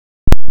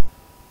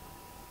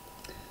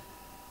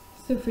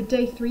So for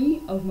day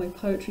 3 of my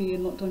Poetry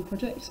in Lockdown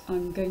project,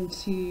 I'm going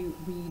to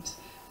read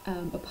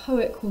a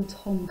poet called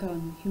Thom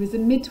Gunn, who is a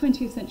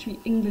mid-20th century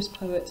English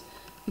poet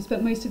who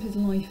spent most of his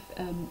life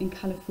in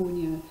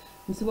California.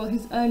 And so while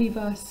his early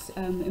verse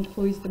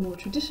employs the more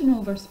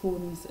traditional verse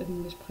forms of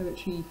English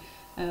poetry,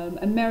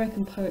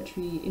 American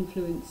poetry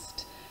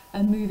influenced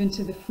a move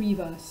into the free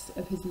verse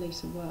of his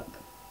later work.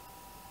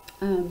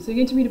 So I'm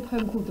going to read a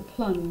poem called The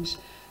Plunge,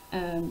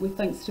 with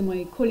thanks to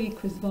my colleague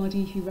Chris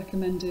Vardy, who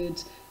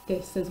recommended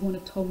this as one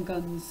of Thom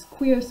Gunn's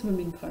queer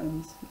swimming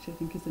poems, which I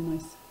think is a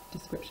nice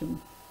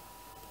description.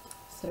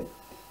 So,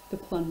 The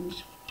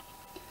Plunge.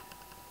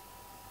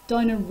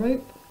 Down a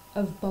rope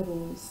of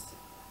bubbles,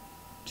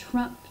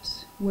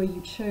 trapped where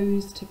you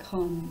chose to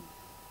come,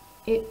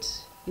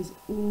 it is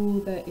all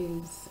there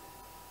is.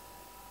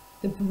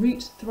 The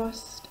brute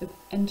thrust of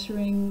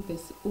entering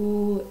this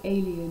all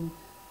alien,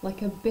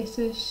 like a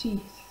bitter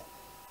sheath,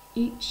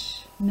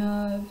 each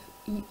nerve,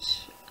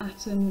 each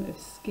atom of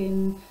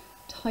skin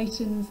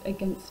tightens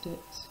against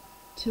it,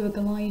 to a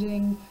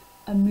gliding,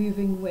 a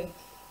moving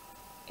width.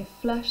 If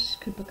flesh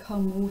could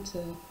become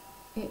water,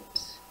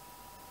 it,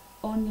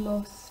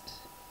 unlost,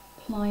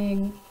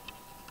 plying,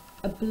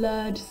 a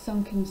blurred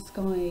sunken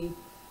sky,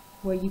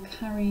 where you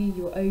carry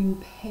your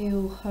own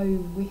pale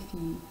home with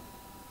you,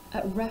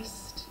 at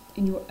rest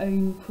in your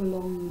own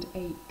prolonged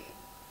ache.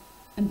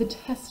 And the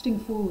testing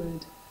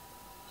forward,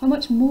 how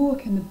much more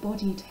can the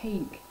body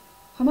take?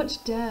 How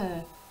much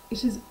dare?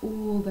 It is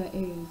all there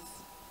is.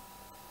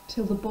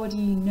 Till the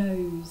body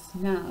knows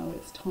now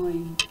it's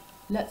time.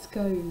 Let's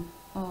go,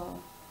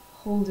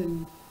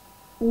 holding,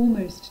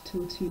 almost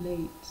till too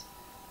late.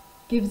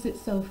 Gives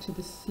itself to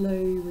the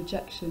slow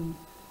rejection.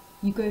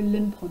 You go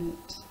limp on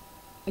it,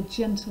 a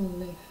gentle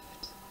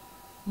lift.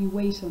 You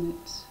wait on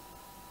it,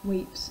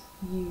 wait,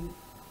 you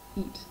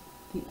eat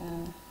the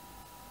air.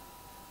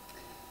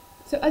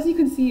 So as you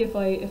can see, if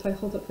I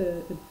hold up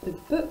the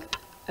book,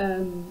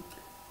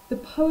 the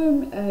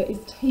poem is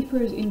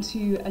tapered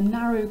into a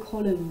narrow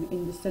column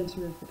in the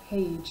centre of the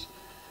page,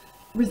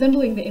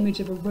 resembling the image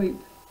of a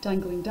rope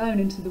dangling down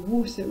into the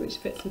water, which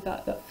fits with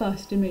that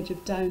first image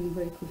of down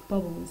the rope with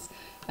bubbles.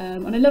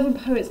 And I love when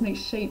poets make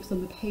shapes on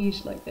the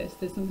page like this.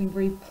 There's something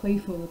very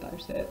playful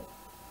about it.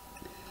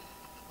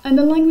 And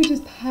the language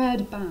is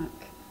pared back.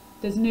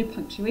 There's no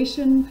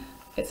punctuation.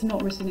 It's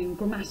not written in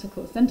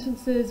grammatical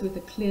sentences with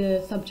a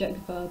clear subject,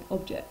 verb,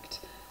 object.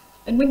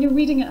 And when you're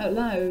reading it out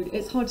loud,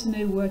 it's hard to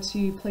know where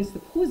to place the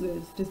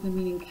pauses. Does the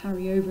meaning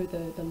carry over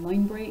the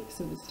line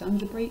breaks or the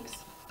stanza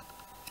breaks?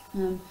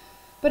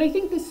 But I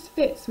think this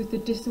fits with the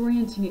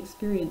disorienting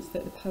experience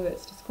that the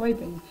poet's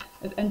describing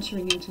of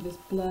entering into this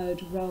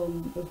blurred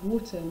realm of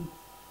water.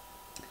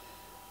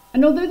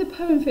 And although the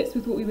poem fits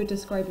with what we would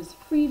describe as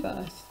free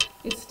verse,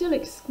 it's still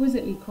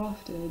exquisitely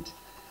crafted.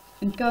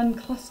 And Gunn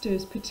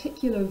clusters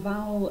particular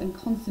vowel and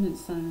consonant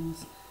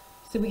sounds.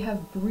 So we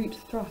have brute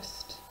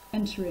thrust,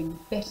 entering,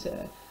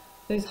 bitter,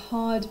 those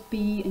hard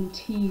B and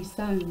T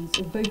sounds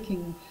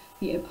evoking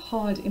the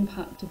hard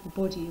impact of the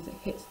body as it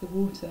hits the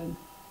water.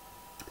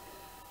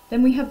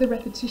 Then we have the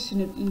repetition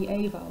of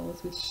EA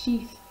vowels with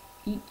sheath,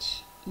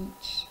 each,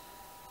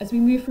 as we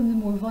move from the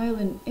more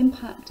violent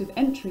impact of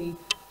entry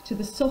to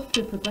the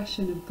softer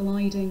progression of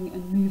gliding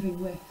and moving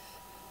with.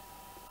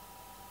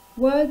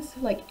 Words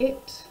like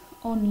it,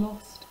 on,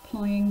 lost,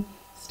 plying,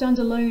 stand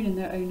alone in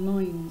their own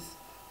lines,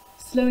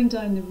 slowing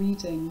down the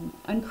reading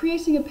and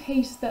creating a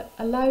pace that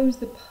allows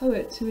the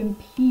poet to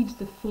impede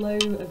the flow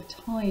of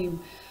time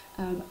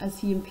as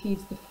he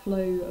impedes the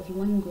flow of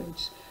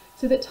language,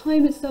 so that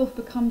time itself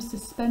becomes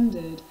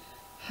suspended,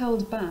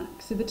 held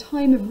back, so the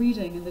time of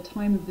reading and the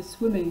time of the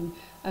swimming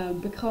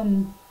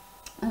become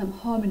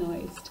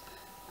harmonised,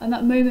 and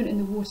that moment in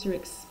the water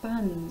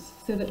expands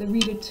so that the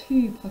reader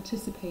too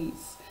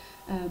participates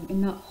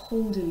in that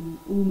holding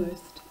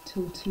almost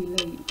till too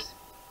late.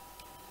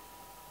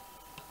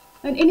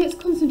 And in its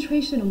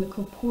concentration on the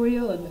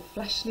corporeal and the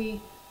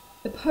fleshly,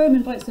 the poem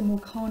invites a more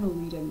carnal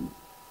reading.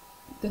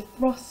 The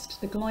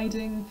thrust, the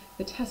gliding,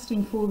 the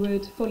testing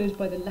forward, followed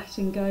by the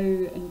letting go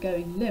and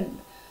going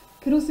limp,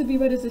 could also be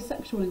read as a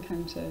sexual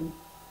encounter.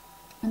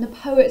 And the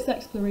poet's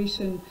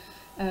exploration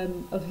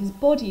of his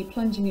body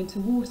plunging into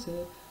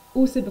water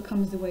also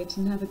becomes a way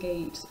to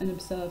navigate and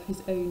observe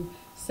his own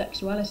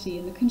sexuality,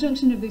 and the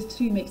conjunction of those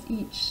two makes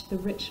each the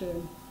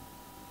richer.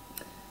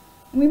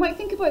 And we might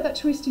think about that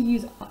choice to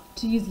use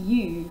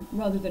you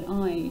rather than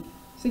I.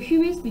 So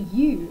who is the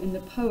you in the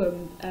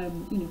poem,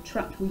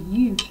 trapped where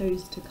you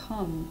chose to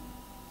come?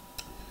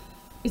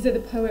 Is it the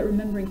poet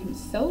remembering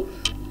himself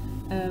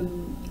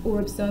or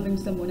observing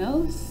someone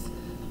else?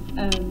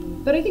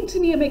 But I think to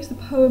me it makes the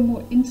poem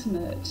more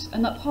intimate,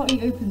 and that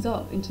partly opens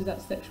up into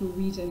that sexual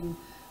reading.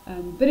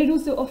 But it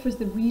also offers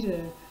the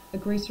reader a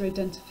greater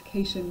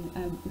identification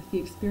with the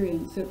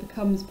experience, so it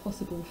becomes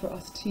possible for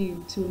us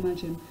to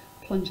imagine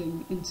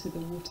plunging into the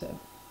water.